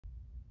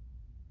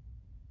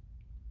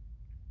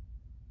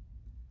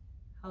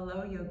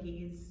Hello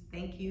yogis,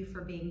 thank you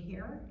for being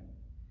here.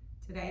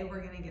 Today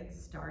we're going to get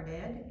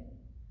started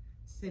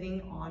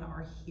sitting on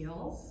our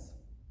heels,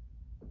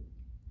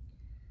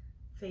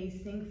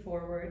 facing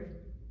forward.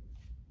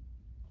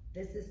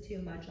 This is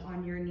too much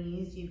on your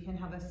knees. You can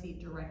have a seat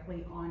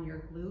directly on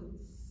your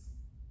glutes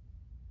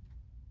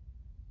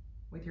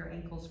with your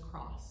ankles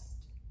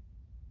crossed.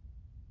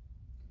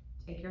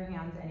 Take your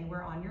hands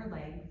anywhere on your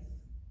legs.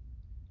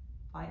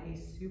 Find a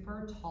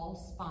super tall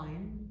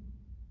spine.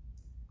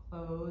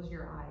 Close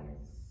your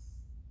eyes.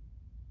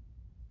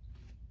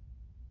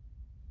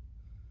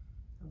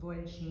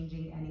 Avoid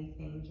changing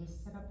anything.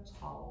 Just sit up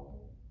tall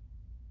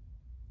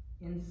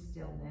in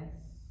stillness.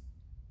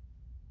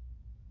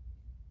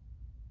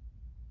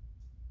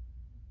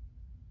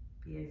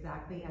 Be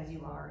exactly as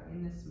you are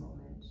in this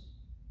moment.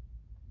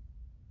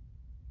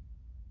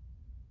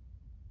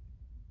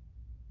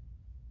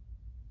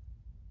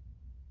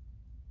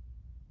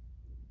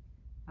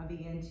 Now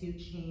begin to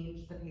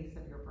change the pace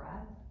of your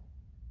breath.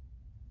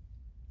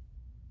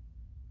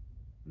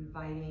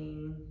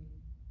 Inviting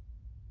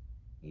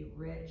a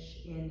rich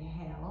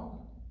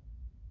inhale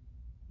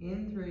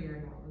in through your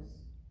nose,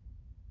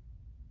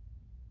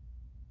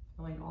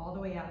 filling all the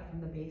way up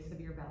from the base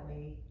of your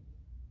belly,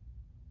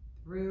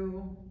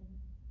 through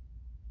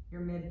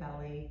your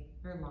mid-belly,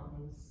 your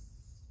lungs.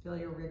 Feel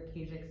your rib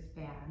cage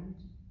expand.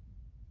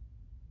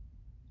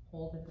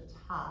 Hold at the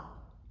top.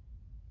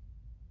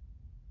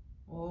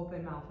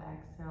 Open mouth,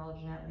 exhale,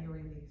 gently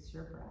release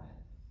your breath.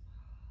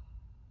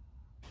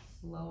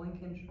 Slow and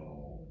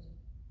controlled.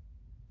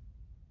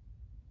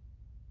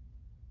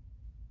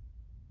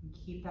 And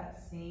keep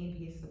that same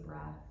pace of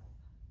breath.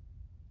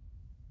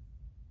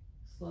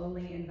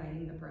 Slowly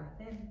inviting the breath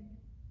in.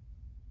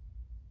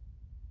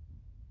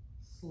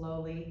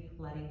 Slowly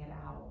letting it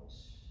out.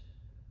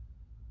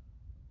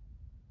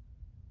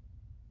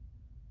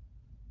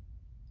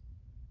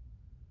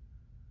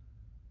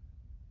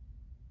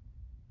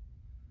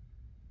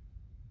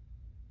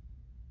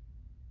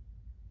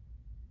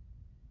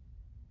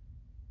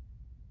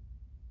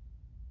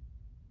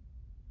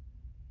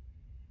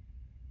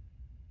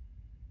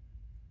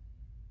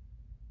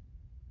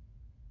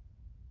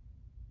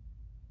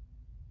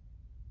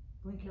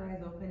 Blink your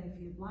eyes open if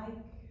you'd like.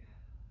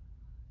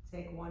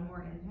 Take one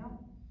more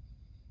inhale.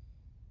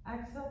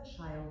 Exhale,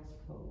 child's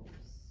pose.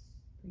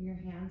 Bring your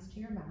hands to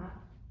your mat.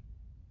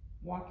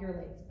 Walk your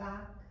legs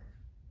back.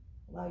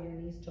 Allow your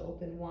knees to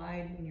open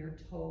wide and your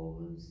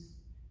toes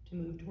to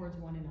move towards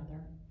one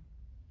another.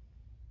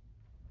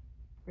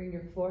 Bring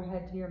your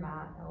forehead to your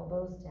mat,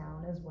 elbows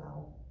down as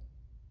well.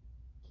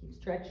 Keep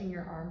stretching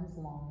your arms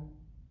long.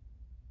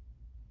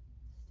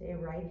 Stay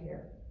right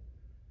here.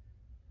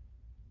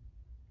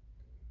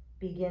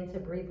 Begin to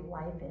breathe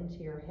life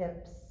into your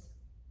hips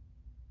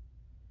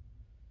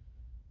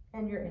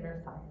and your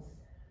inner thighs.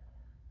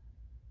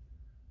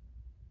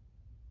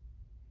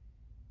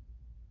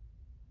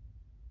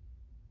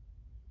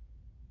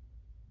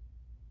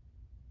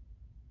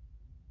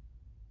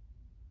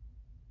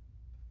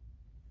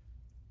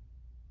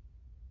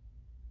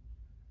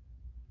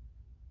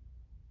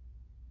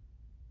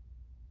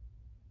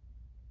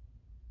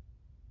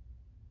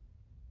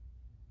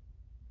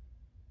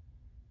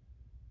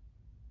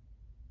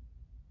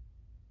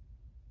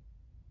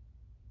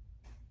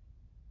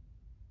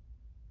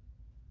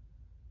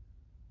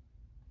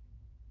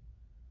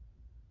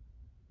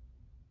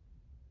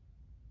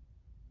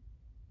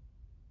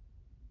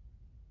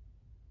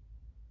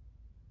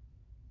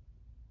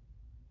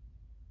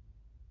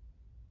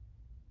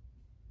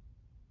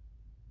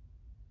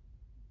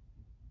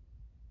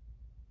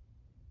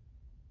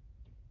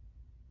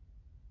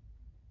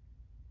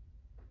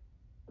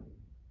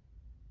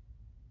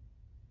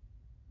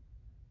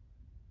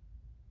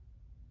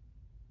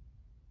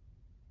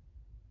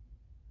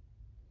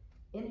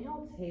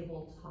 Inhale,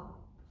 tabletop.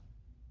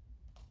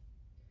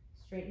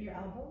 Straighten your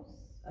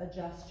elbows,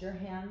 adjust your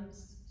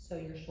hands so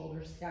your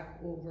shoulders stack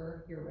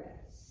over your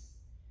wrists.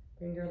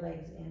 Bring your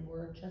legs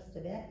inward just a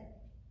bit.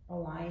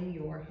 Align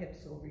your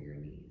hips over your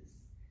knees.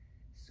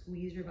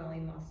 Squeeze your belly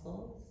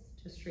muscles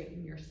to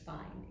straighten your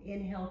spine.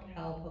 Inhale,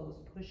 cow pose.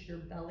 Push your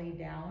belly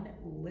down,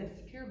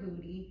 lift your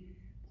booty,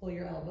 pull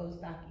your elbows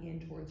back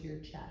in towards your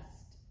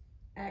chest.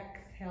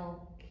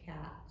 Exhale,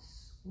 cat.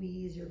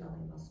 Squeeze your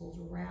belly muscles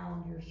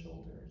around your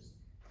shoulders.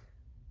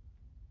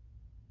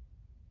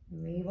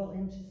 Navel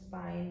into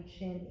spine,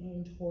 chin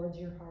in towards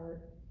your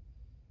heart.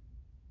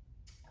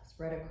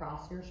 Spread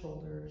across your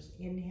shoulders.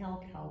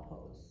 Inhale, cow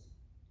pose.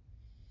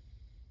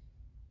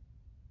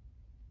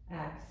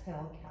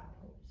 Exhale, cat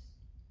pose.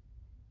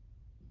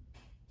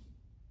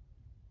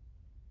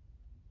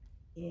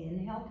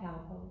 Inhale, cow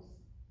pose.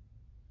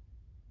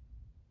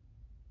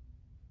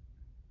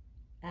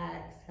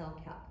 Exhale,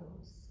 cat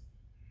pose.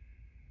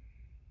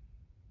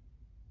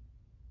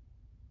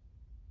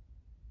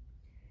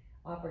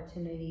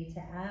 Opportunity to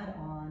add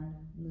on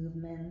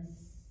movements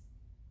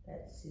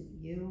that suit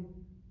you.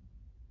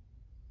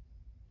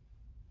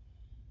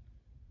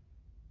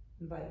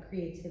 Invite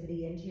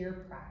creativity into your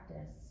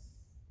practice.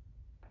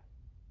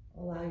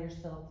 Allow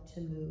yourself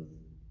to move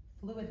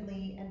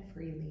fluidly and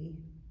freely,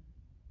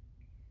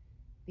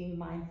 being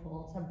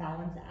mindful to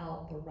balance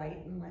out the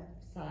right and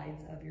left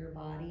sides of your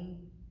body,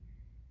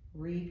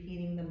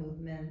 repeating the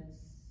movements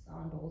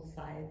on both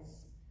sides.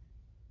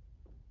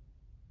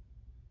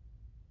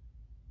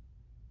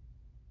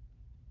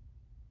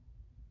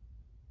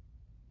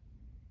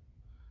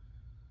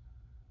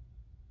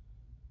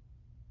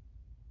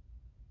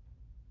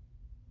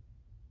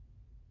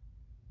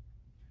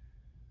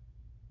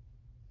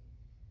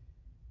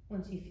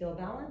 Once you feel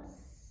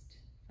balanced,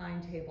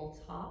 find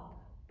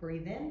tabletop,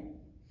 breathe in.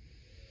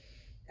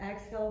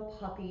 Exhale,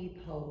 puppy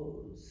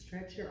pose.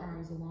 Stretch your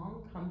arms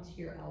long, come to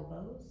your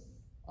elbows.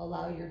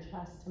 Allow your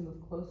chest to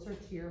move closer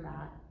to your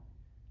mat.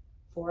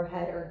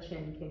 Forehead or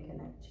chin can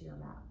connect to your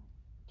mat.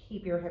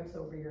 Keep your hips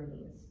over your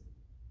knees.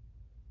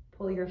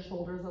 Pull your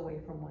shoulders away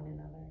from one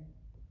another.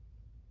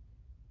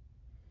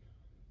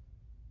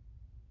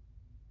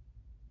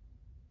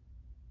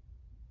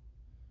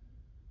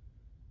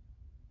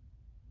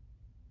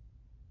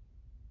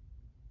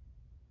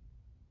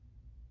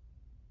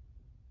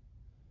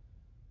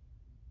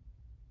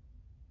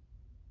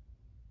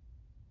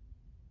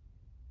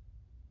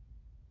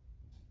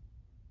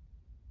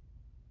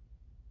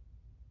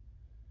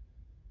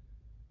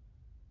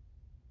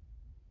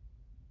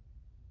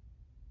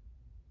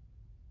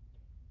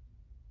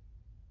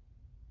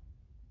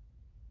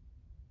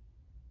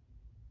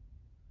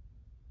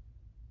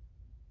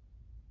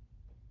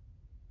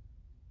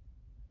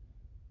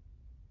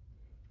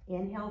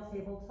 Inhale,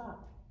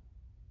 tabletop.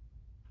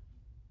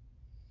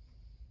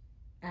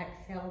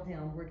 Exhale,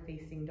 downward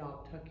facing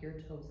dog. Tuck your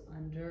toes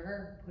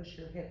under. Push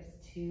your hips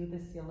to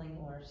the ceiling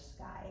or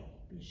sky.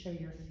 Be sure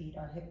your feet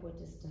are hip width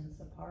distance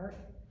apart.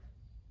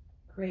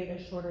 Create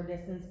a shorter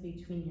distance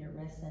between your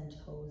wrists and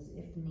toes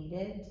if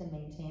needed to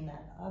maintain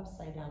that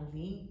upside down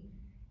V.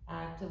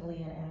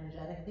 Actively and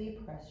energetically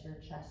press your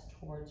chest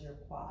towards your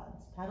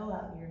quads. Pedal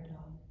out your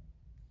dog.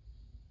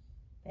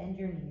 Bend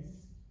your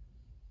knees.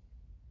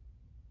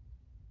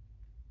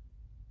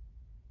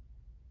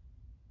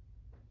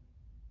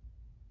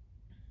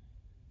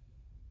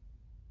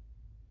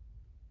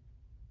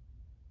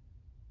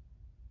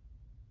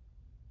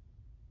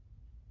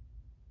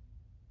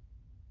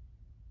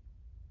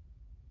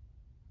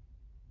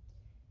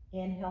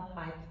 Inhale,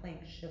 high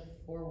plank, shift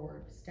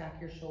forward. Stack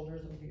your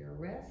shoulders over your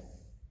wrists.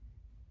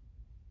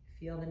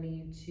 Feel the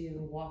need to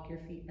walk your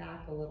feet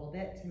back a little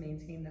bit to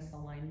maintain this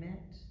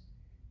alignment.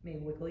 May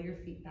wiggle your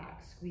feet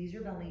back, squeeze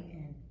your belly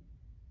in.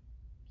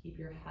 Keep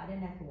your head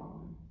and neck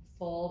long.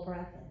 Full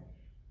breath in.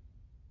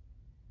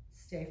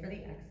 Stay for the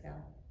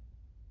exhale.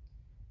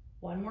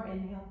 One more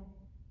inhale.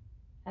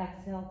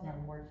 Exhale,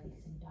 downward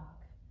facing dog.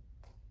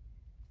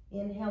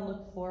 Inhale,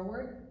 look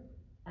forward.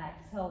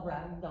 Exhale,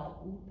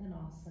 ragdoll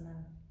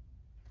uttanasana.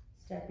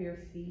 Step your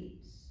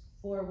feet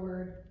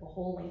forward the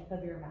whole length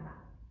of your mat.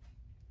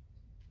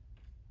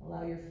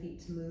 Allow your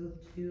feet to move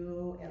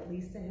to at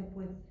least a hip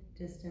width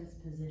distance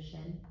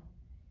position.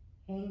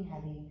 Hang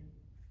heavy,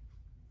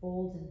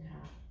 fold in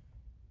half.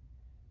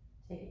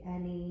 Take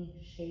any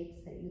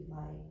shapes that you'd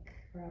like.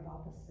 Grab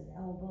opposite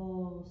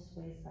elbow,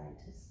 sway side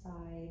to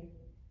side,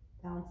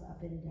 bounce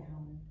up and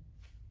down.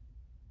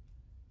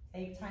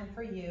 Take time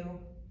for you.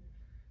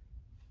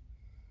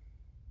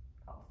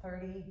 About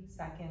 30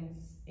 seconds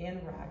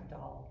in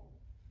ragdoll.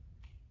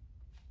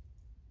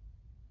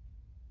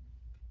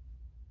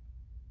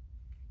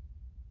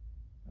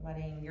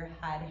 Letting your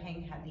head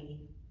hang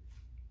heavy.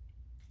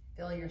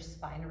 Feel your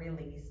spine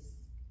release.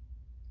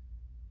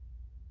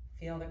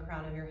 Feel the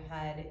crown of your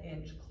head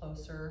inch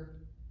closer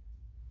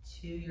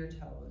to your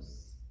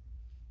toes.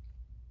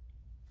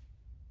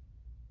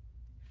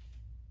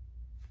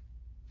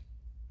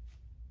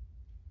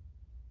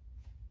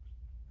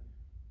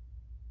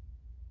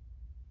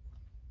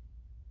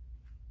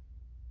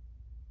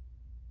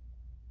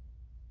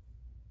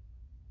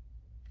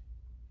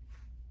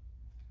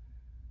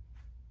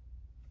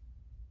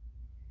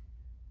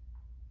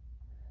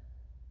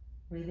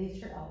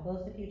 Release your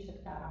elbows if you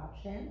took that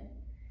option.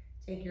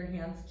 Take your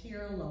hands to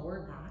your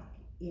lower back.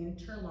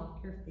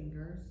 Interlock your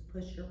fingers.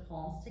 Push your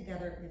palms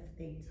together if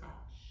they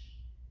touch.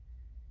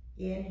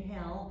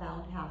 Inhale,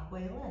 bound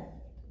halfway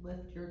lift.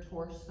 Lift your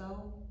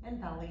torso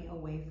and belly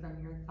away from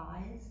your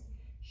thighs.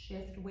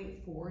 Shift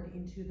weight forward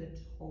into the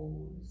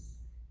toes,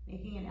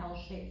 making an L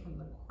shape from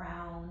the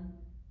crown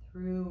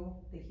through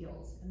the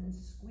heels. And then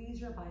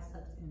squeeze your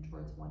biceps in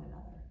towards one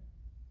another.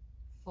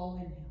 Full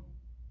inhale.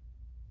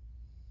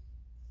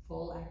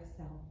 Full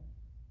exhale.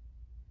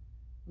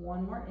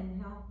 One more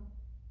inhale.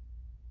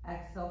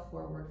 Exhale,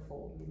 forward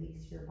fold.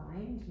 Release your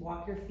bind.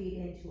 Walk your feet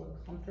into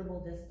a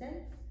comfortable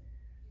distance.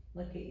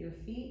 Look at your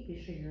feet.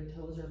 Be sure your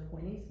toes are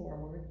pointing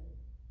forward.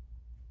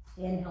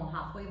 Inhale,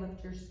 halfway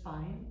lift your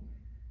spine.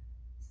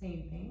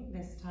 Same thing.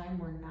 This time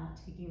we're not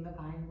taking the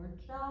bind. We're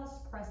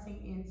just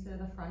pressing into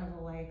the front of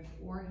the legs,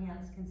 or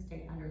hands can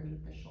stay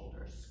underneath the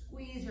shoulders.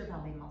 Squeeze your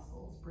belly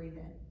muscles. Breathe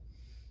in.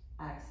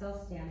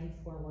 Exhale, standing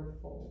forward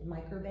fold.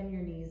 Micro bend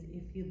your knees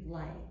if you'd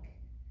like,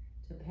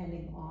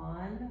 depending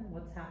on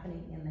what's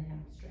happening in the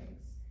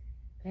hamstrings.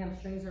 If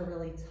hamstrings are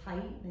really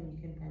tight, then you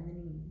can bend the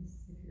knees.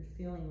 If you're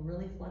feeling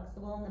really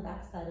flexible in the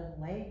back side of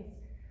the legs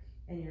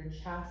and your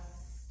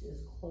chest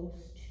is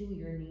close to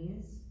your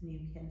knees, you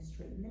can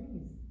straighten the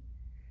knees.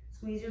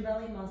 Squeeze your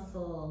belly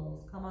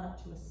muscles. Come on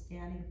up to a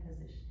standing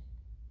position.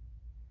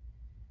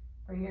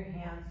 Bring your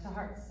hands to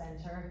heart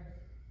center.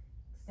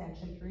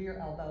 Extension through your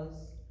elbows.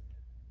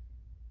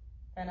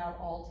 Bend out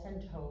all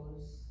 10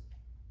 toes.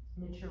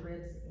 Knit your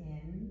ribs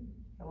in.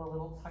 Feel a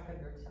little tuck of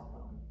your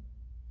tailbone.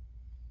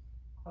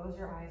 Close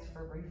your eyes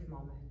for a brief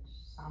moment.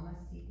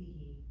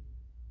 Samastitihi.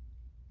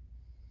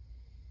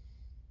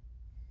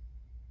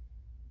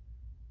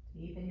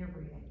 Deepen your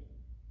breathing.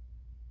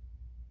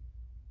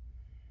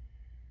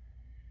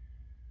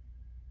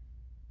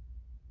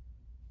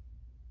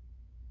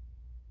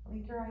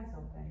 Blink your eyes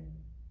open.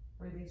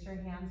 Release your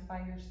hands by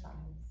your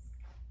sides.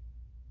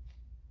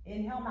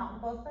 Inhale, mountain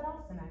pose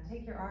Tadasana.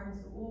 Take your arms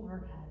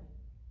overhead.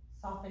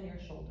 Soften your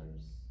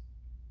shoulders.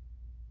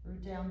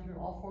 Root down through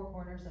all 4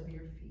 corners of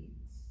your feet.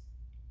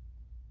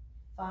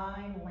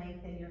 Find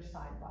length in your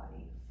side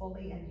body.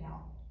 Fully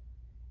inhale.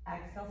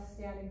 Exhale,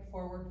 standing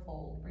forward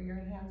fold. Bring your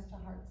hands to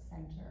heart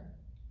center.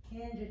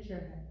 Hinge at your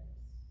hips.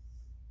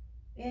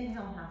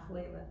 Inhale,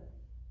 halfway lift.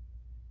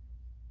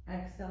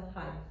 Exhale,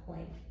 high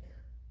plank.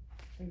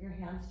 Bring your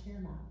hands to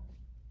your mat.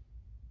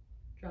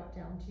 Drop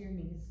down to your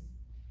knees.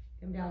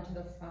 Come down to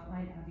the front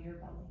line of your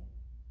belly.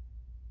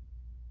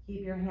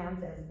 Keep your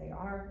hands as they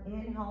are.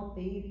 Inhale,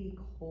 baby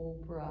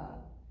cobra.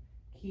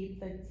 Keep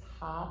the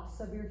tops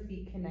of your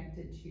feet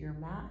connected to your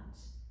mat.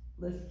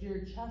 Lift your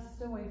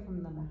chest away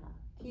from the mat.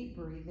 Keep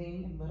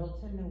breathing, little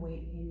to no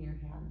weight in your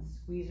hands.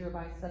 Squeeze your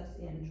biceps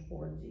in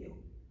towards you.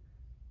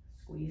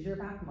 Squeeze your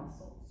back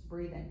muscles.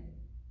 Breathe in.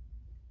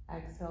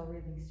 Exhale,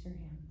 release your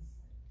hands.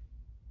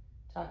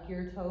 Tuck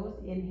your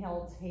toes.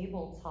 Inhale,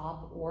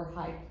 tabletop or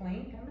high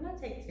plank. I'm gonna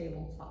take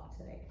tabletop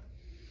today.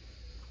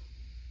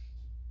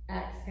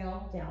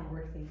 Exhale,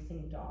 downward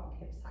facing dog,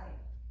 hips high.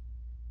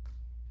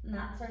 And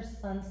that's our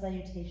sun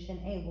salutation.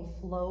 A will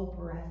flow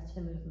breath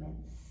to movement.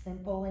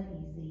 Simple and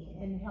easy.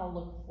 Inhale,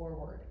 look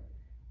forward.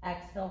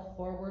 Exhale,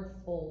 forward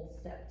fold.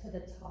 Step to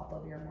the top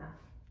of your mat.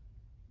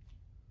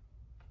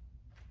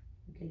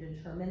 You can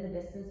determine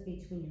the distance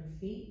between your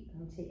feet.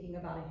 I'm taking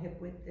about a hip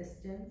width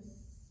distance.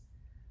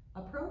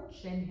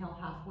 Approach. Inhale,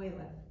 halfway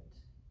lift.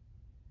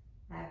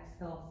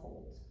 Exhale,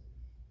 fold.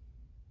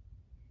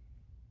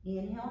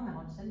 Inhale,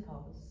 mountain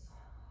pose.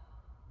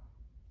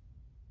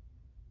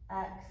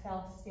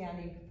 Exhale,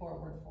 standing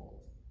forward fold.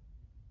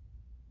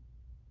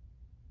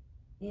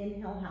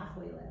 Inhale,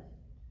 halfway lift.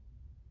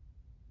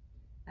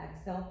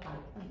 Exhale, high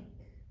plank.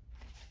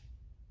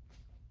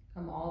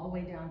 Come all the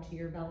way down to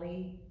your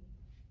belly.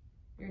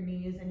 Your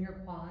knees and your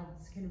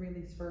quads can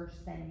release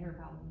first, then your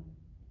belly.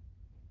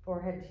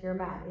 Forehead to your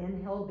mat.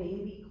 Inhale,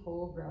 baby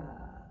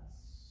cobra.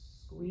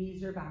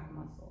 Squeeze your back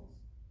muscles.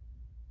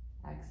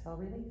 Exhale,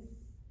 release.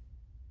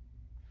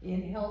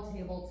 Inhale,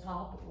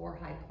 tabletop or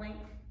high plank.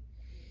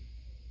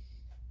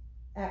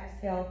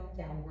 Exhale,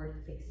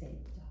 downward facing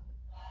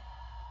dog.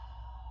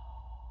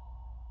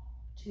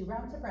 2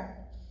 rounds of breath.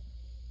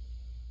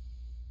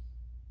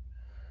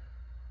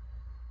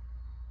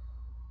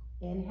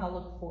 Inhale,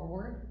 look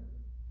forward.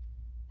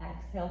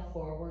 Exhale,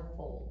 forward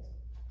fold.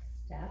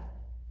 Step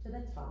to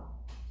the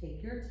top.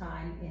 Take your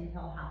time.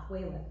 Inhale,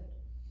 halfway lift.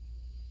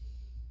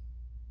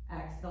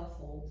 Exhale,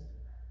 fold.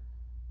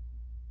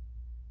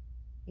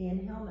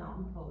 Inhale,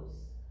 mountain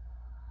pose.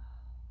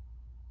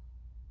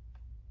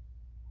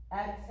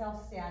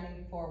 Exhale,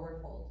 standing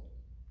forward fold.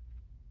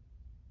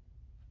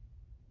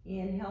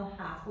 Inhale,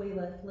 halfway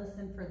lift.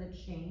 Listen for the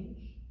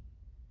change.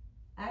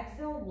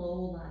 Exhale,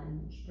 low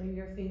lunge. Bring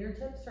your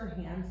fingertips or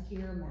hands to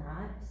your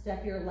mat.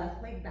 Step your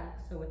left leg back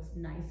so it's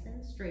nice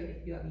and straight.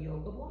 If you have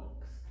yoga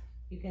blocks,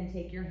 you can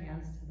take your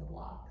hands to the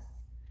blocks.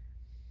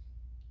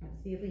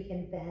 Let's see if we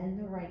can bend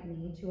the right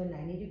knee to a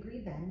 90-degree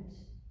bend.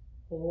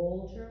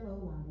 Hold your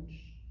low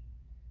lunge.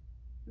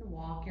 And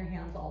walk your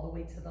hands all the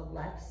way to the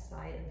left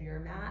side of your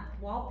mat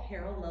while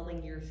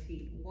paralleling your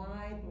feet,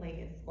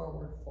 wide-legged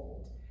forward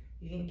fold.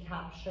 You can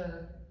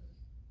capture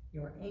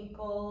your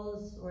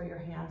ankles or your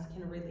hands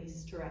can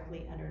release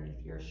directly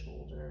underneath your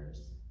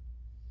shoulders.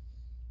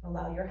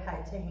 Allow your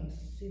head to hang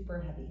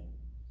super heavy.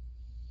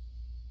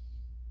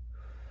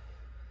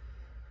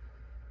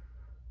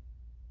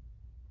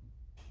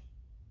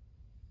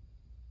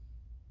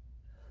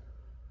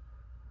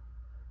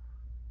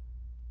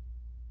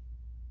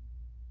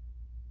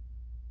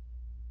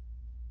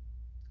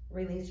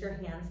 Release your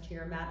hands to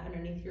your mat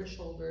underneath your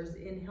shoulders.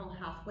 Inhale,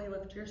 halfway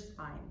lift your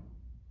spine.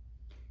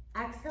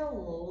 Exhale,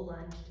 low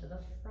lunge to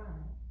the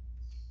front.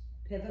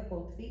 Pivot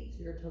both feet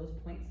so your toes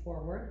point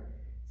forward.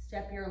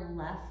 Step your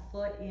left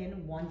foot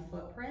in, 1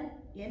 footprint.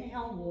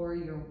 Inhale,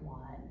 warrior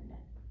 1.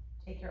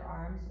 Take your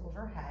arms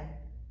overhead.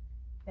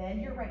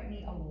 Bend your right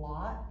knee a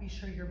lot. Be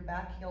sure your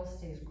back heel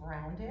stays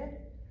grounded.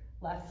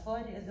 Left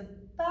foot is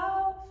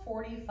about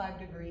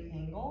 45-degree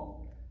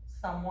angle.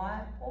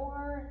 Somewhat,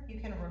 or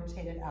you can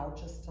rotate it out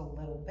just a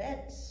little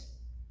bit.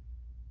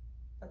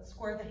 Let's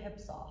square the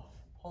hips off.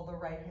 Pull the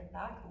right hip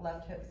back,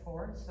 left hip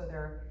forward so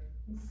they're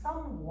and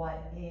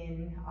somewhat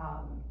in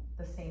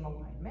the same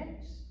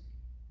alignment.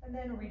 And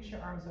then reach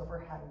your arms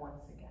overhead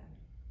once again.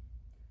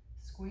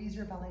 Squeeze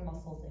your belly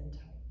muscles in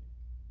tight.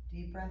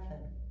 Deep breath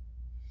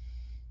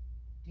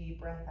in. Deep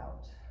breath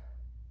out.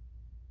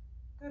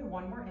 Good,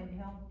 one more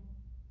inhale.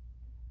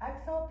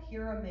 Exhale,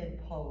 pyramid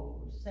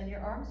pose. Send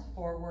your arms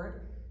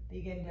forward.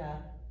 Begin to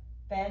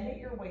bend at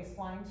your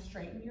waistline,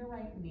 straighten your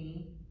right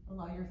knee.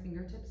 Allow your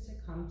fingertips to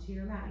come to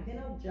your mat. You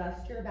can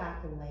adjust your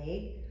back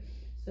leg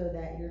so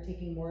that you're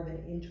taking more of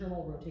an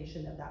internal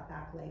rotation of that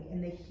back leg,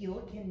 and the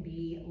heel can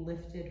be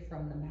lifted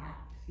from the mat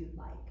if you'd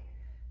like.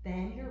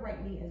 Bend your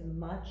right knee as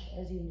much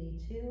as you need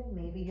to.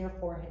 Maybe your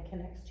forehead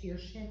connects to your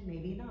shin,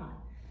 maybe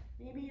not.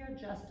 Maybe you're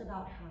just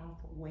about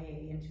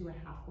halfway into a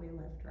halfway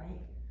lift,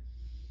 right?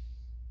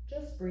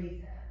 Just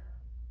breathe.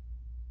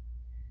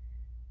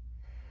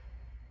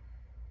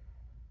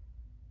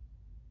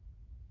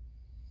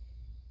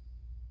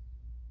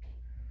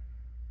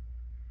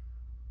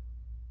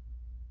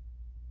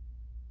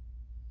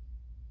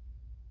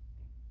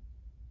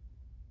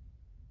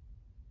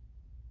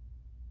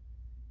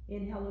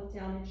 Inhale, look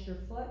down at your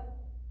foot.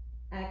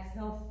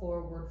 Exhale,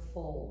 forward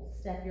fold.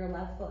 Step your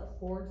left foot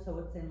forward so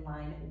it's in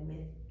line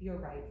with your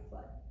right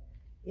foot.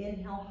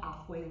 Inhale,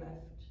 halfway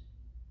lift.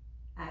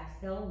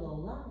 Exhale, low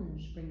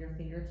lunge. Bring your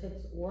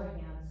fingertips or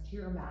hands to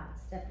your mat.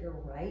 Step your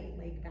right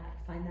leg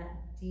back. Find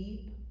that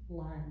deep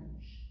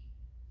lunge.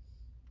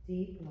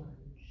 Deep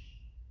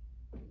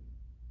lunge.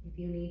 If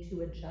you need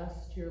to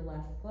adjust your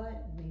left foot,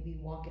 maybe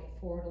walk it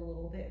forward a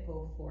little bit,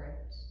 go for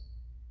it.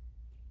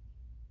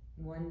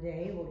 One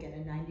day we'll get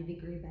a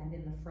 90-degree bend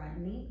in the front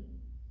knee.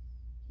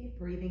 Keep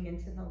breathing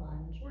into the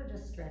lunge. We're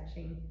just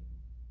stretching.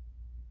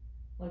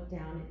 Look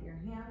down at your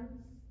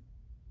hands.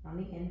 On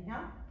the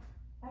inhale,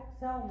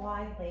 exhale,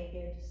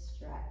 wide-legged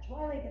stretch.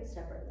 Wide-legged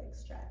separate leg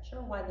stretch,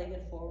 or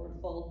wide-legged forward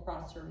fold,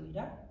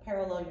 prasarita.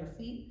 Parallel your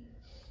feet.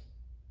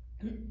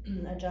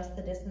 Adjust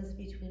the distance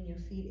between your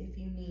feet if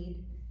you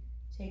need.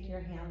 Take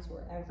your hands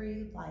wherever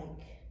you'd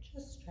like.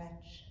 Just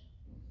stretch.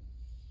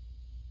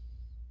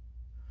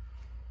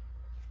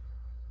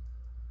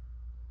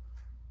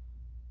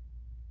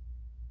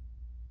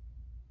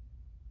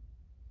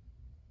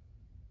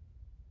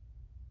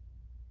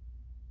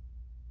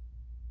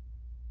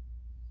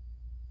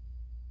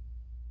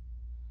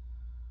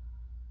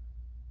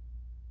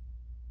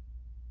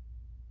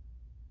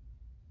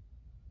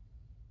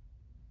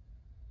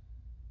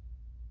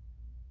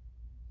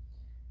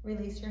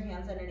 Release your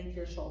hands underneath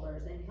your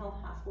shoulders. Inhale,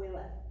 halfway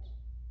lift.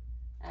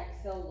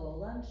 Exhale,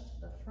 low lunge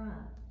to the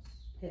front.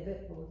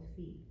 Pivot both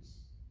feet.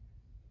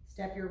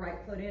 Step your right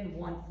foot in,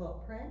 one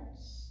footprint.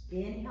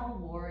 Inhale,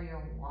 warrior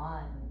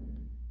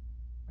one.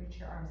 Reach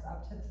your arms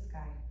up to the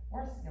sky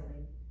or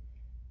ceiling.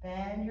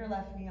 Bend your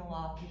left knee a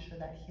lot. Be sure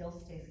that heel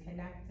stays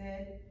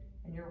connected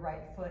and your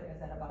right foot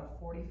is at about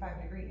a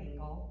 45-degree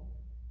angle.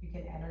 You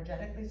can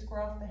energetically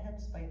square off the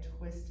hips by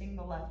twisting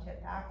the left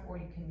hip back, or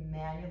you can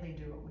manually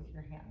do it with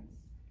your hands.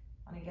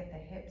 Want to get the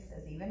hips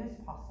as even as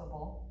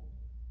possible,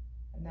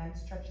 and then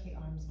stretch the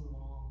arms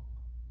long.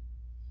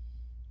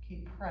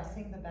 Keep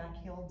pressing the back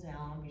heel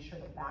down. Be sure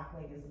the back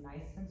leg is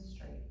nice and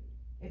straight.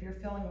 If you're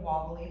feeling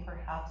wobbly,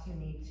 perhaps you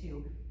need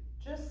to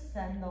just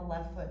send the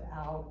left foot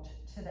out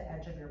to the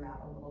edge of your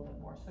mat a little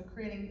bit more, so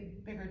creating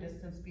bigger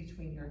distance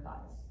between your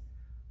thighs.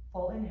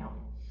 Full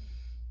inhale.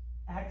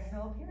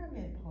 Exhale,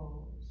 pyramid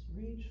pose.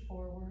 Reach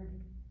forward,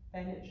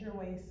 bend at your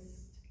waist.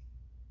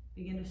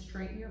 Begin to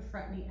straighten your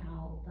front knee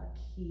out, but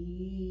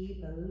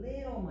keep a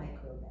little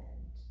micro bend.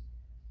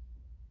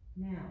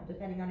 Now,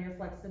 depending on your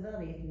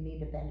flexibility, if you need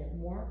to bend it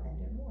more,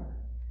 bend it more.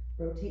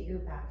 Rotate your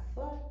back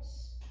foot.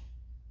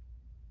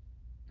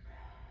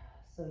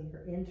 So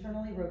you're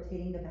internally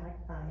rotating the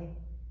back thigh.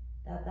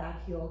 That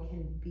back heel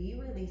can be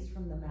released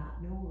from the mat,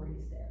 no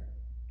worries there.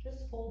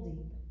 Just fold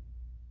deep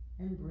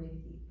and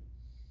breathe deep.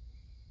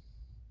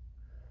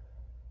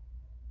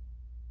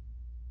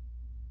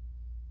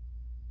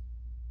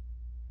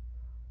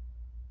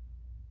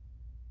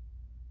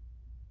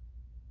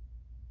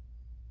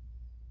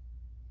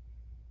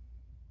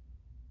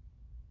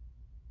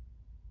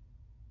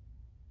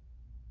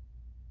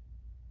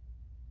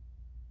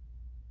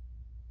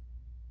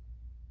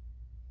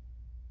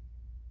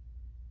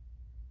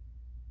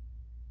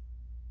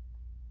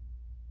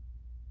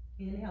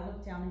 Inhale,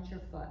 look down at your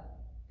foot.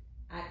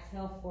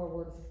 Exhale,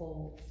 forward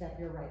fold. Step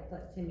your right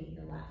foot to meet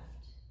your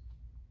left.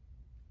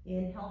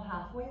 Inhale,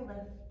 halfway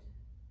lift.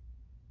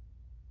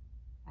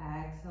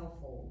 Exhale,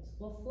 fold.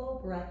 We'll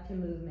flow breath to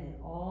movement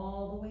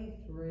all the way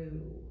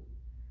through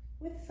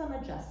with some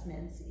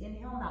adjustments.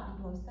 Inhale,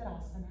 Mountain Pose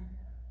Tadasana.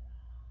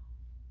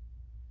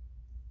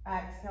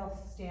 Exhale,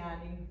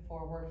 standing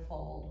forward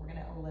fold. We're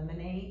going to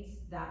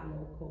eliminate that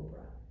low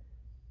cobra.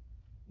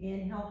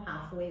 Inhale,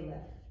 halfway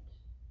lift.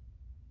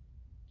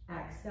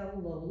 Exhale,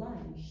 low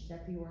lunge.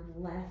 Step your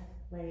left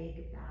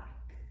leg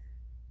back.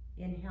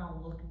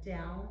 Inhale, look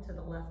down to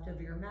the left of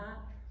your mat.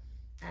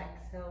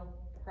 Exhale,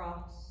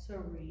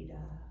 prasarita.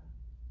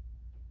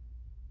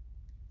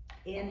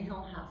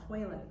 Inhale, halfway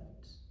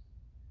lift.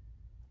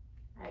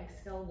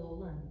 Exhale,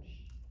 low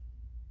lunge.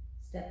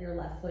 Step your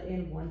left foot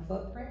in, one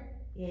footprint.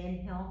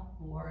 Inhale,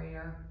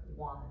 warrior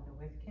one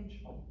with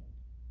control.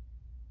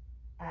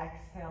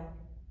 Exhale,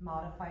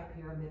 modify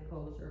pyramid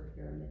pose or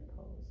pyramid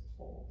pose,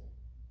 fold.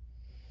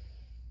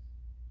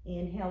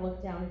 Inhale,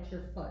 look down at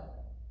your foot.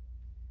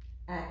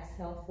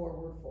 Exhale,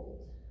 forward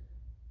fold.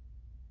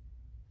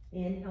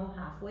 Inhale,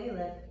 halfway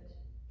lift.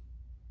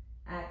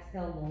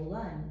 Exhale, low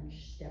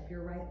lunge. Step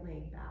your right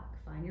leg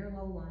back. Find your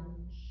low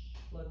lunge.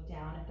 Look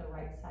down at the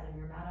right side of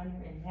your mat on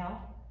your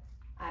inhale.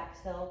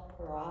 Exhale,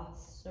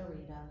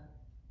 Prasarita.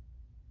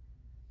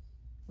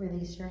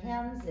 Release your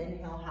hands.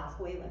 Inhale,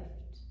 halfway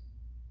lift.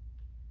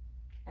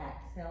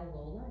 Exhale,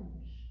 low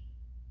lunge.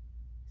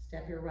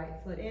 Step your right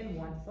foot in,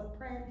 one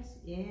footprint.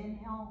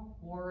 Inhale,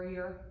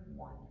 warrior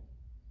one.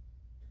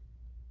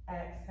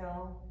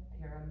 Exhale,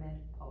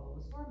 pyramid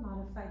pose or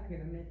modified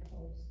pyramid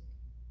pose.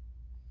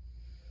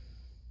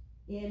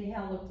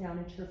 Inhale, look down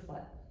at your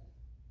foot.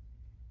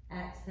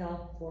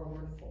 Exhale,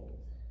 forward fold.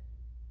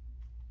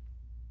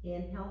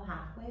 Inhale,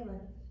 halfway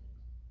lift.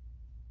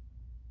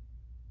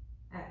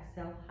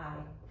 Exhale,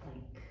 high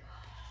plank.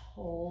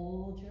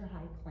 Hold your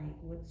high plank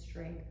with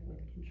strength,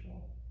 with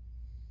control.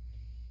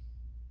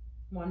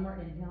 One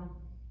more inhale.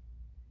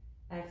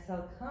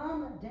 Exhale,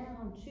 come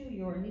down to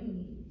your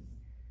knees.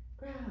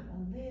 Grab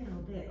a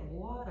little bit of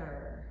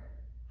water.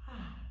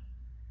 Ah,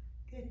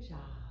 good job.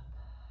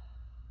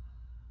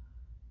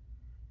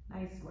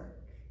 Nice work.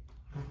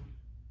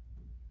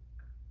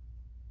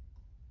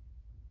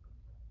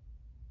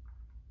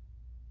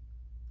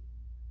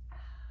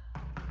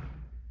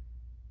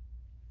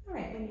 All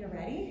right, when you're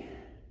ready,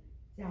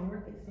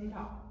 downward facing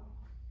dog.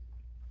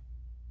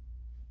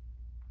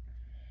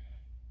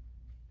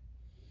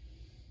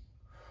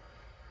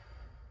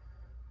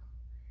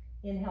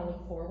 Inhale,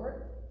 look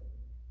forward.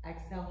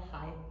 Exhale,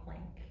 high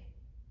plank.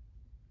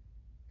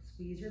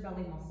 Squeeze your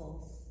belly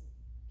muscles.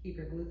 Keep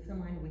your glutes in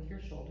line with your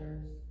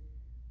shoulders.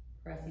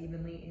 Press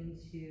evenly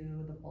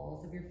into the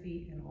balls of your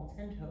feet and all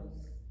 10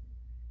 toes.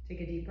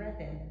 Take a deep breath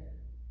in.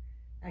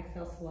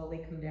 Exhale,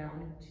 slowly come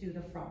down to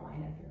the front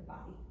line of your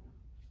body.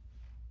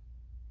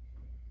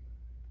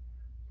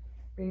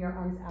 Bring your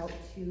arms out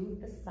to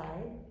the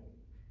side.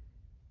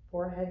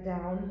 Forehead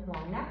down,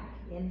 long neck.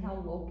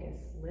 Inhale,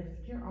 locust.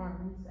 Lift your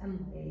arms and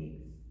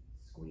legs.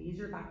 Squeeze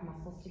your back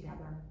muscles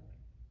together.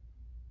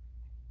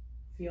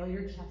 Feel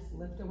your chest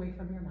lift away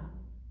from your mat.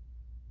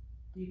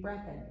 Deep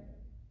breath in.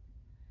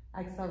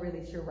 Exhale,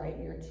 release your right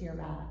ear to your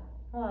mat.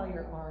 Allow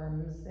your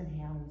arms and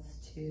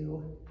hands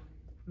to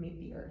meet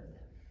the earth.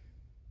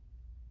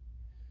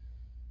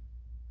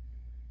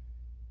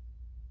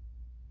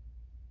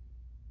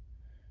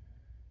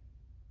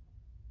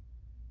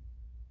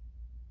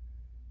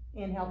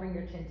 Inhale, bring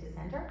your chin to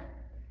center.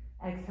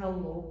 Exhale,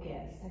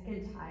 locust.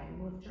 Second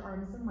time, lift your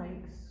arms and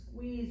legs.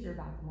 Squeeze your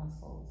back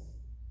muscles.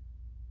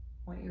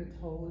 Point your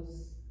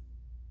toes.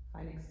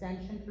 Find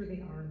extension through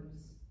the arms.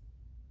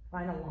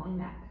 Find a long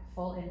neck.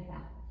 Full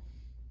inhale.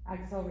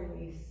 Exhale,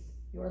 release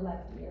your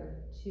left ear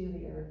to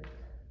the earth.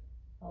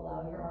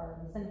 Allow your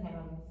arms and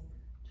hands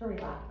to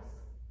relax.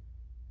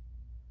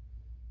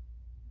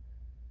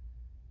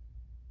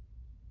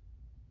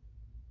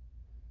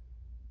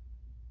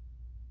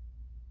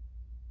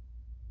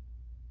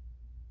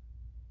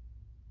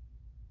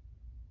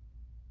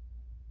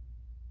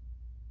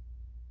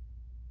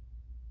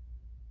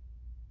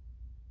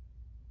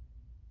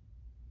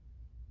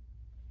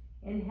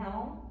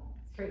 Inhale,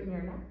 straighten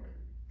your neck.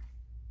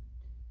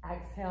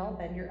 Exhale,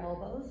 bend your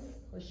elbows,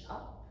 push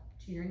up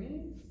to your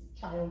knees,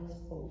 child's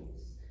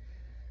pose.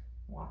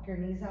 Walk your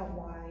knees out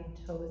wide,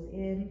 toes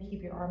in,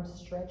 keep your arms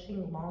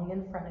stretching long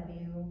in front of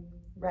you.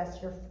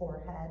 Rest your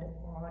forehead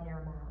on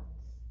your mat.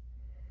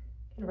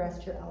 You can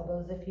rest your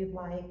elbows if you'd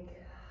like.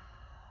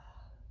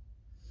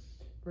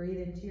 Breathe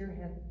into your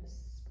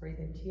hips, breathe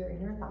into your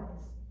inner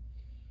thighs.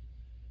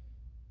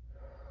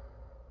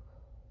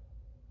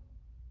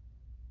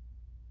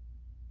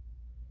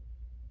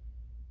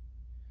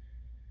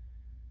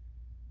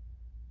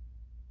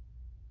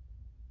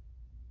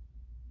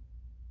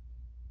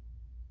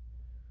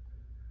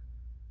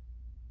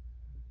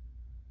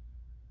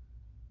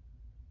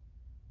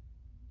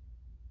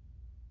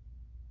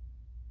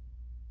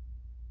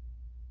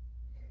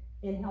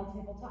 Inhale,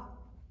 tabletop.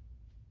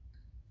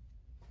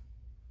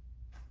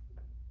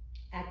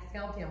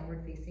 Exhale,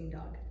 downward facing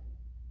dog.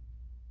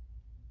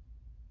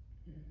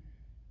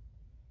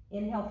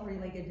 Inhale,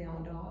 three-legged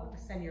down dog.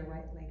 Send your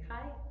right leg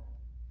high.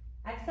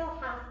 Exhale,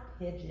 half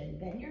pigeon.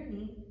 Bend your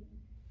knee.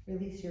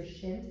 Release your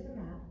shin to the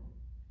mat.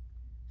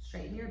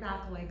 Straighten your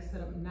back leg,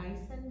 sit up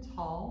nice and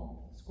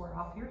tall. Square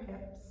off your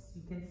hips.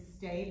 You can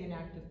stay in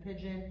active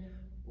pigeon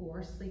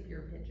or sleep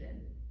your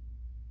pigeon.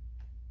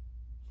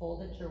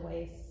 Fold at your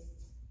waist.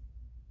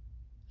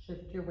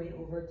 Shift your weight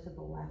over to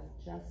the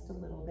left just a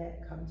little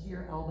bit. Come to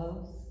your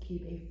elbows.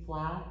 Keep a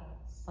flat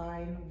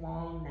spine,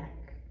 long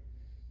neck.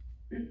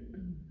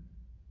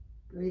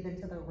 Breathe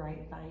into the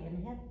right thigh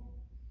and hip.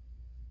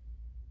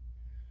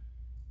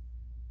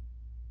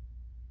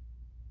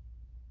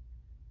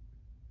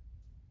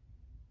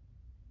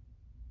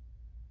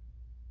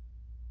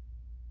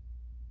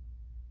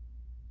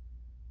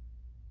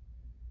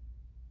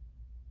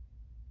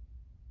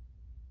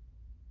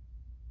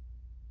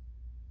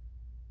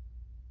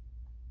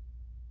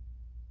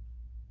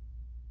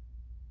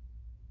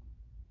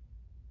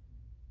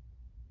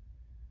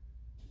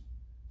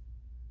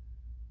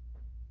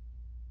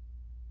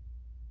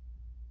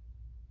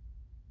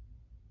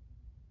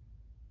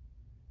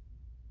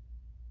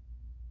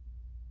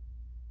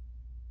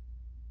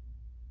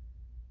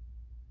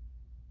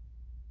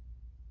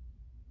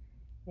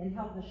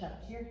 Inhale, push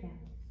up to your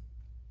hands.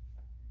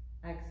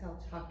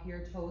 Exhale, tuck your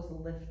toes,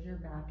 lift your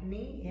back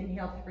knee.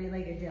 Inhale,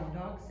 three-legged down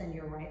dog, send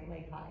your right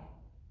leg high.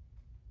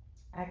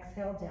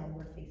 Exhale,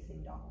 downward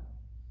facing dog.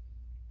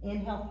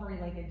 Inhale,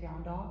 three-legged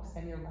down dog,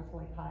 send your left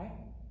leg high.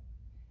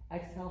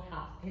 Exhale,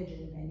 half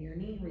pigeon, bend your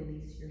knee,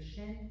 release your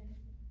shin,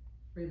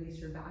 release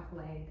your back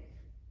leg.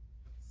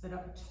 Sit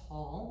up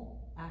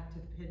tall,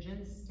 active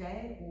pigeon,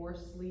 stay or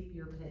sleep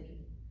your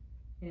pigeon.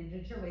 Hinge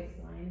at your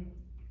waistline.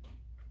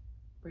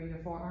 Bring your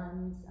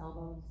forearms,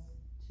 elbows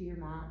to your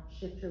mat.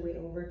 Shift your weight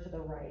over to the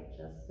right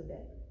just a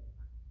bit.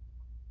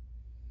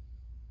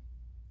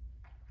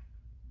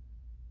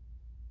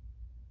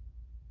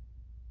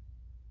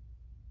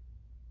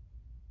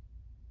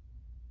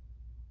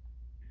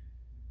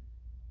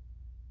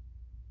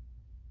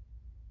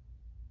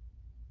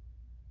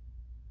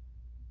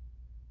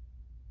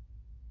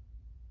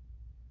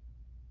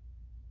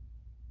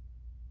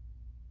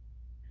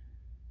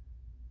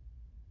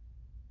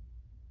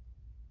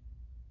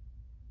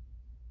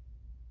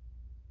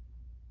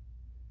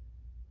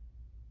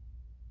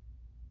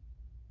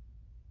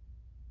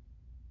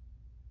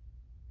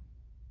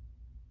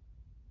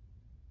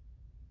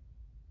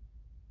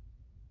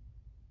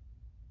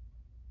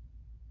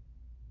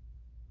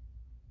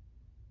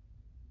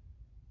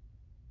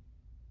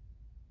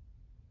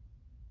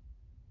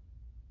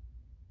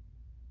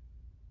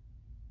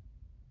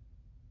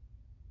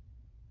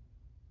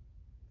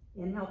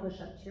 Inhale, push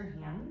up to your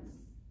hands.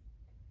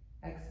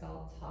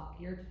 Exhale, tuck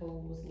your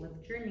toes,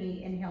 lift your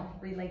knee. Inhale,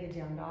 three-legged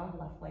down dog,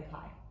 left leg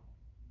high.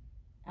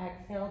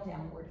 Exhale,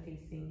 downward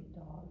facing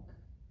dog.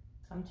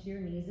 Come to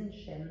your knees and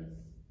shins.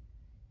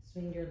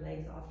 Swing your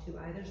legs off to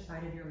either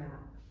side of your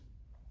mat.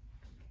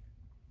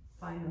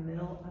 Find the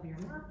middle of your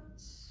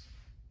mat.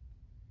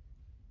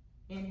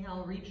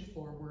 Inhale, reach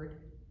forward.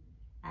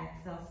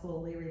 Exhale,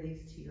 slowly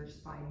release to your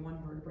spine, one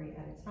vertebrae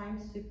at a time.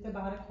 Supta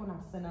Baddha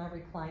Konasana,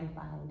 reclined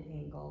bound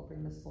angle.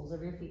 Bring the soles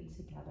of your feet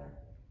together.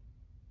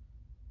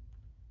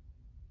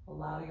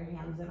 Allow your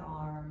hands and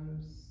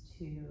arms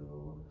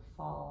to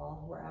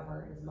fall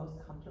wherever is most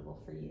comfortable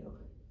for you.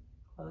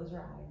 Close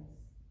your eyes.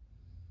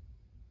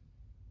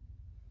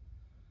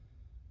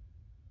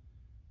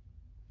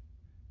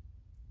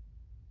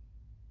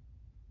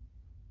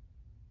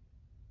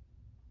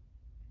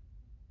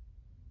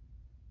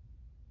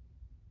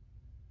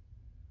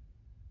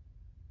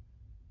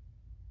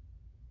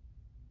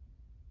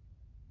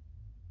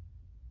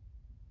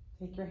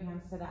 Take your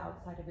hands to the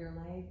outside of your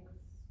legs.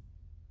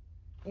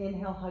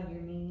 Inhale, hug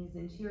your knees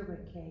into your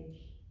rib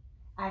cage.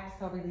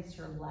 Exhale, release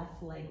your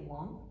left leg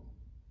long.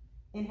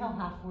 Inhale,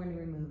 half moon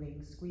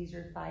removing. Squeeze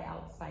your thigh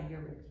outside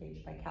your rib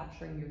cage by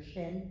capturing your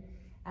shin.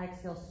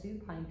 Exhale,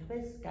 supine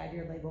twist. Guide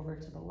your leg over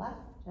to the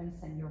left and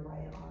send your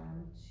right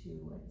arm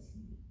to a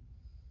T.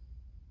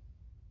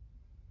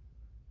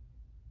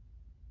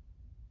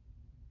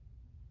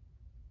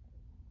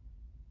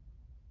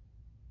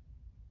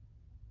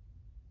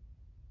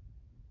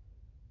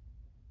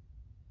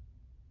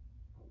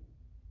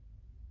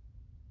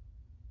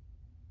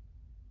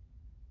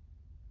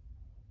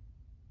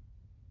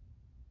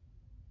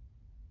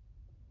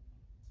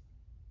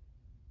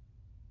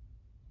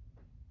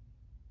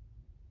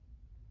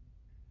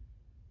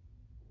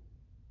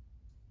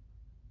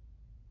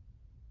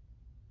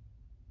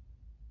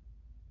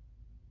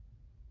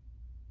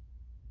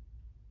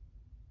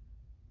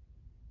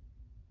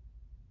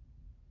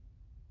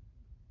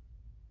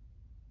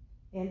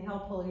 Inhale,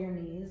 pull your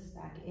knees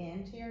back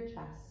into your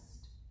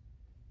chest.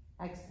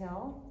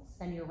 Exhale,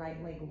 send your right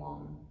leg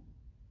long.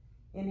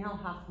 Inhale,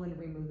 half wind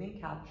removing,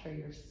 capture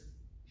your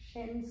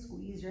shin,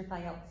 squeeze your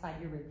thigh outside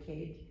your rib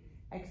cage.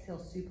 Exhale,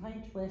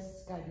 supine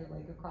twist, guide your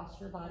leg across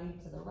your body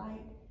to the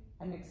right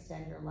and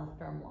extend your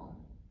left arm long.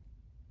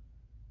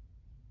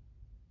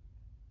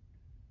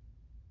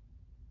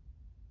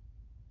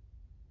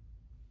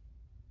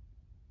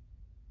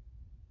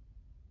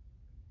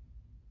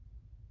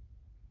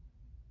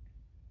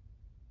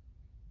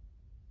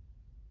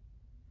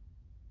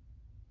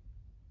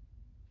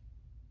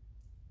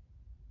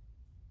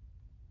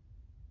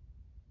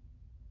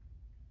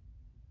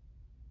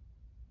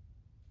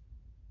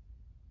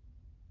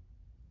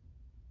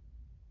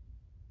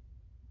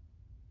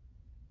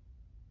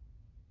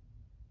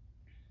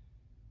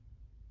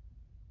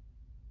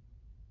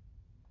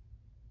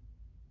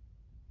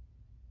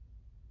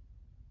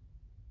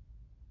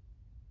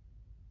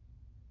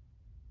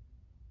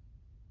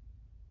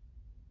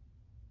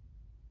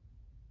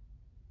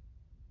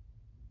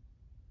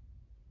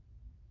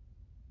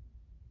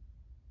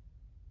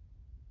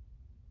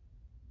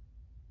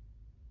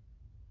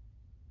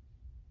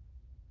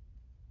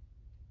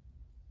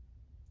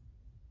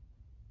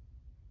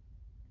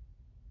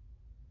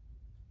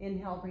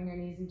 Inhale, bring your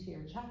knees into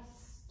your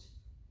chest.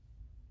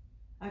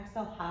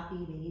 Exhale,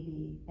 happy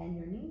baby. Bend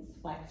your knees,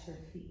 flex your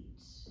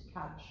feet.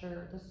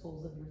 Capture the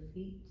soles of your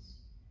feet.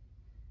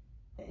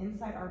 The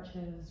inside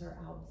arches or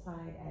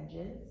outside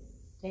edges.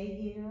 Stay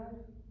here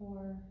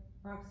or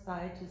rock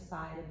side to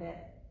side a bit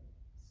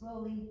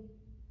slowly.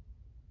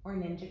 Or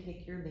ninja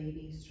kick your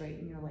baby,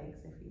 straighten your legs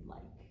if you'd like.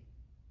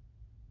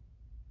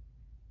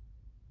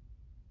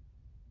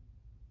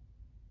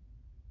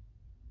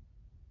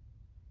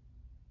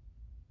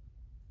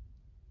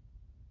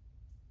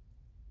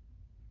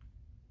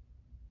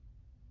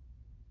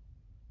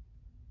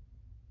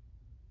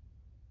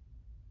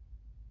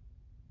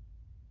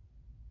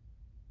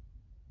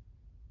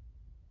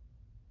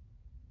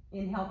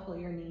 Inhale, pull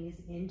your knees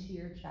into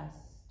your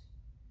chest.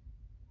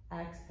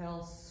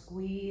 Exhale,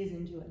 squeeze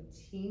into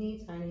a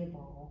teeny tiny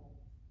ball.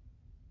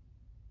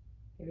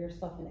 Give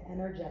yourself an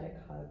energetic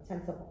hug.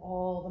 Tense up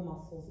all the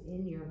muscles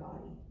in your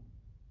body.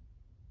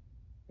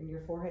 Bring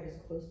your forehead as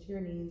close to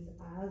your knees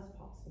as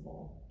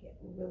possible. Get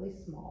really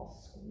small.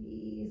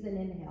 Squeeze and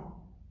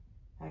inhale.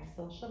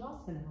 Exhale,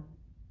 Shavasana.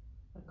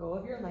 Let go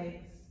of your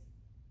legs.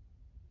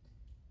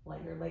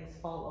 Let your legs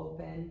fall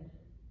open.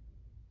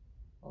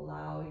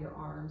 Allow your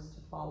arms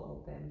to fall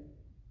open.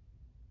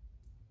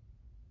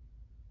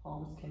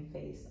 Palms can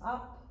face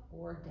up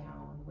or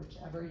down,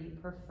 whichever you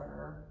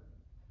prefer.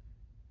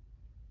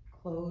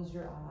 Close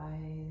your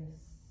eyes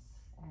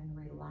and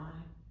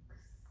relax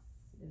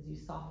as you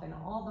soften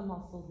all the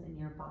muscles in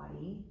your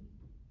body.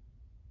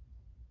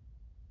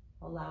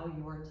 Allow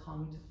your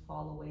tongue to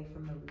fall away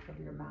from the roof of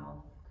your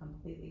mouth.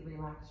 Completely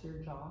relax your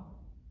jaw.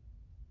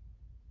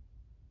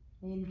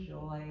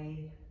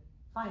 Enjoy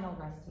final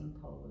resting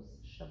pose,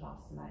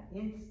 Shavasana,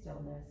 in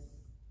stillness.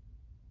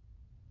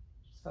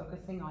 Just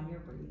focusing on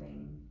your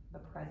breathing, the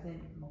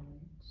present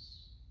moment.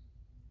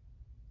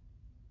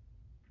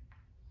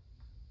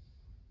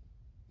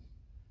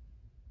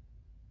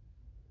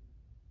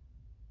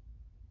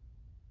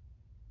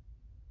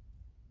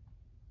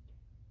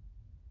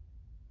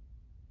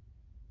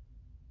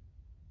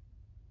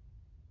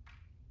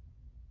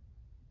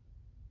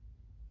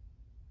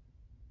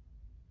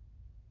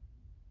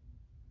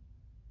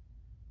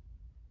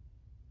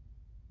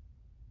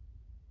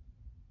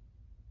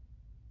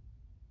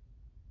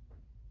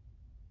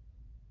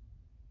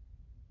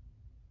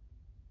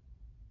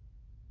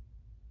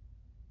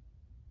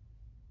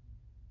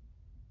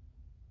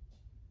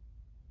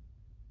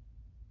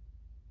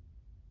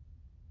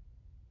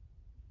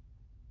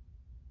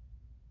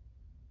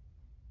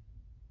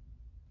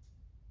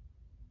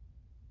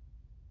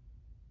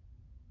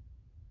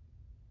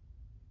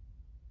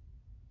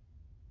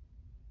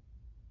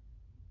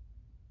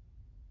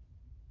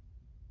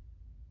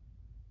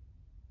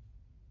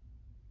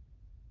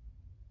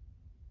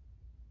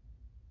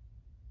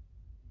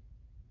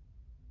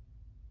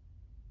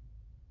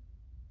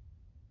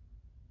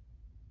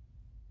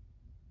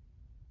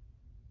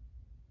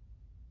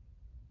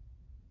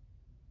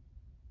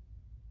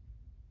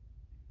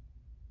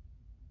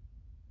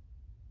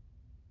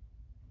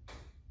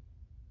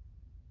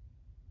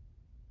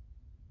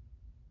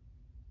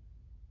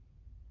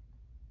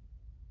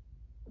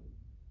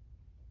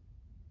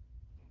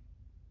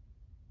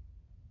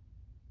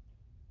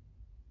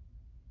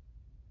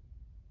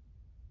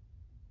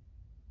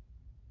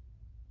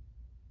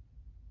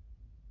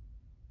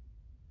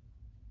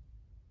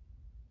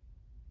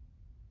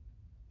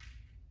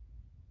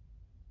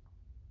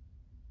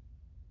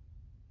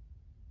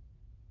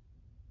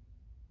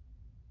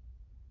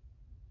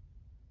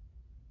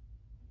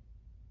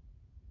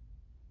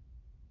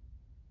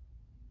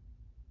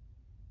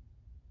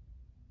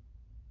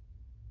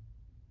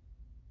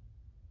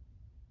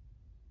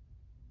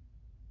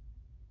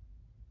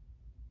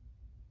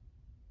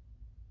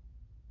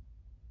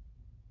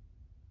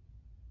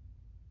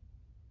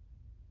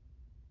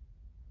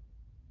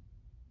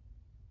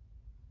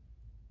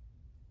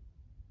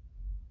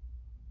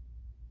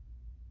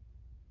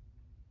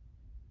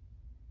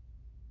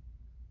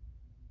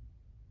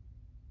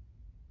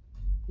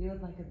 If you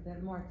would like a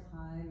bit more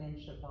time in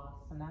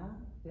Shavasana,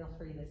 feel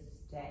free to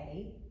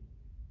stay.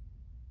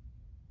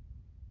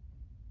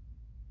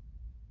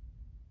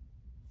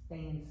 Stay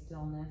in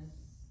stillness.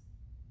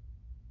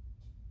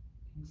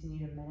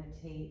 Continue to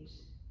meditate.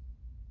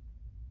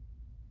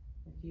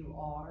 If you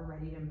are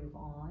ready to move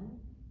on,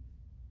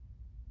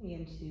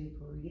 begin to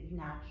breathe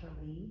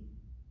naturally.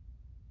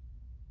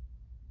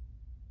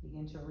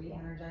 Begin to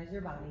re-energize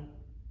your body.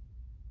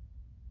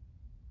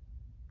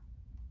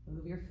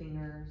 Move your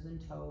fingers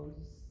and toes.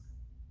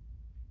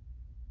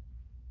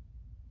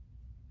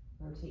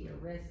 Rotate your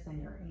wrists and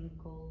your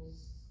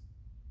ankles.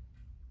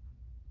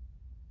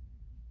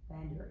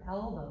 Bend your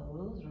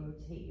elbows.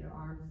 Rotate your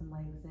arms and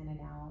legs in and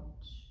out.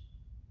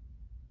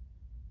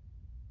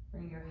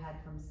 Bring your head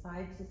from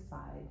side to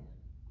side.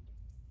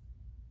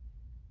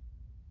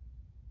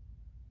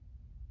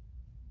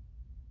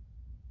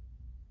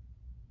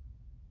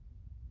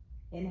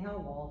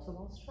 Inhale,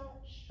 wall-to-wall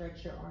stretch.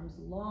 Stretch your arms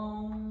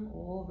long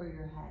over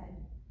your head.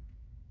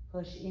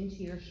 Push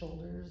into your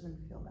shoulders and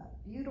feel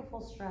that beautiful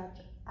stretch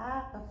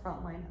at the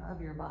front line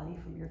of your body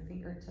from your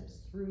fingertips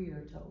through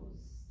your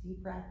toes.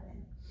 Deep breath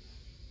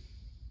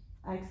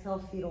in.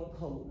 Exhale, fetal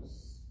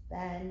pose.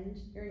 Bend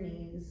your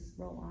knees,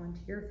 roll onto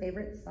your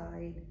favorite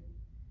side,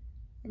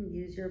 and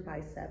use your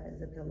bicep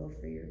as a pillow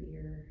for your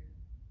ear.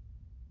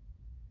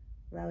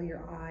 Allow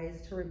your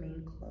eyes to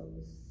remain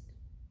closed.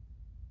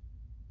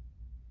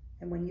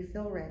 And when you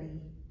feel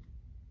ready,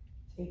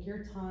 take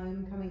your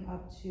time coming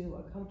up to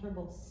a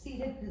comfortable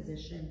seated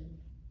position.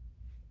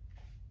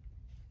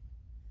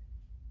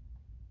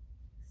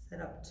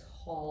 Sit up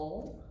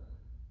tall.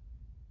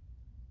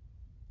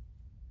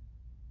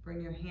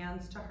 Bring your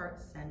hands to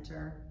heart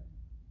center.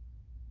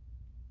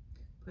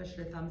 Push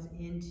your thumbs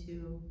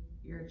into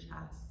your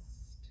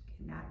chest.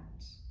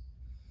 connect.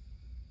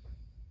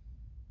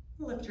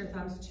 Lift your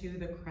thumbs to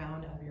the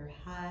crown of your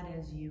head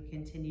as you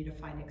continue to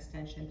find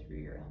extension through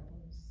your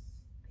elbows.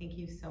 Thank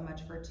you so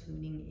much for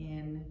tuning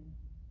in,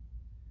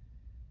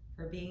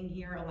 for being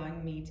here,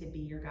 allowing me to be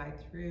your guide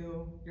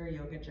through your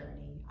yoga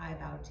journey. I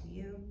bow to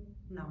you.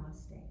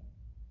 Namaste.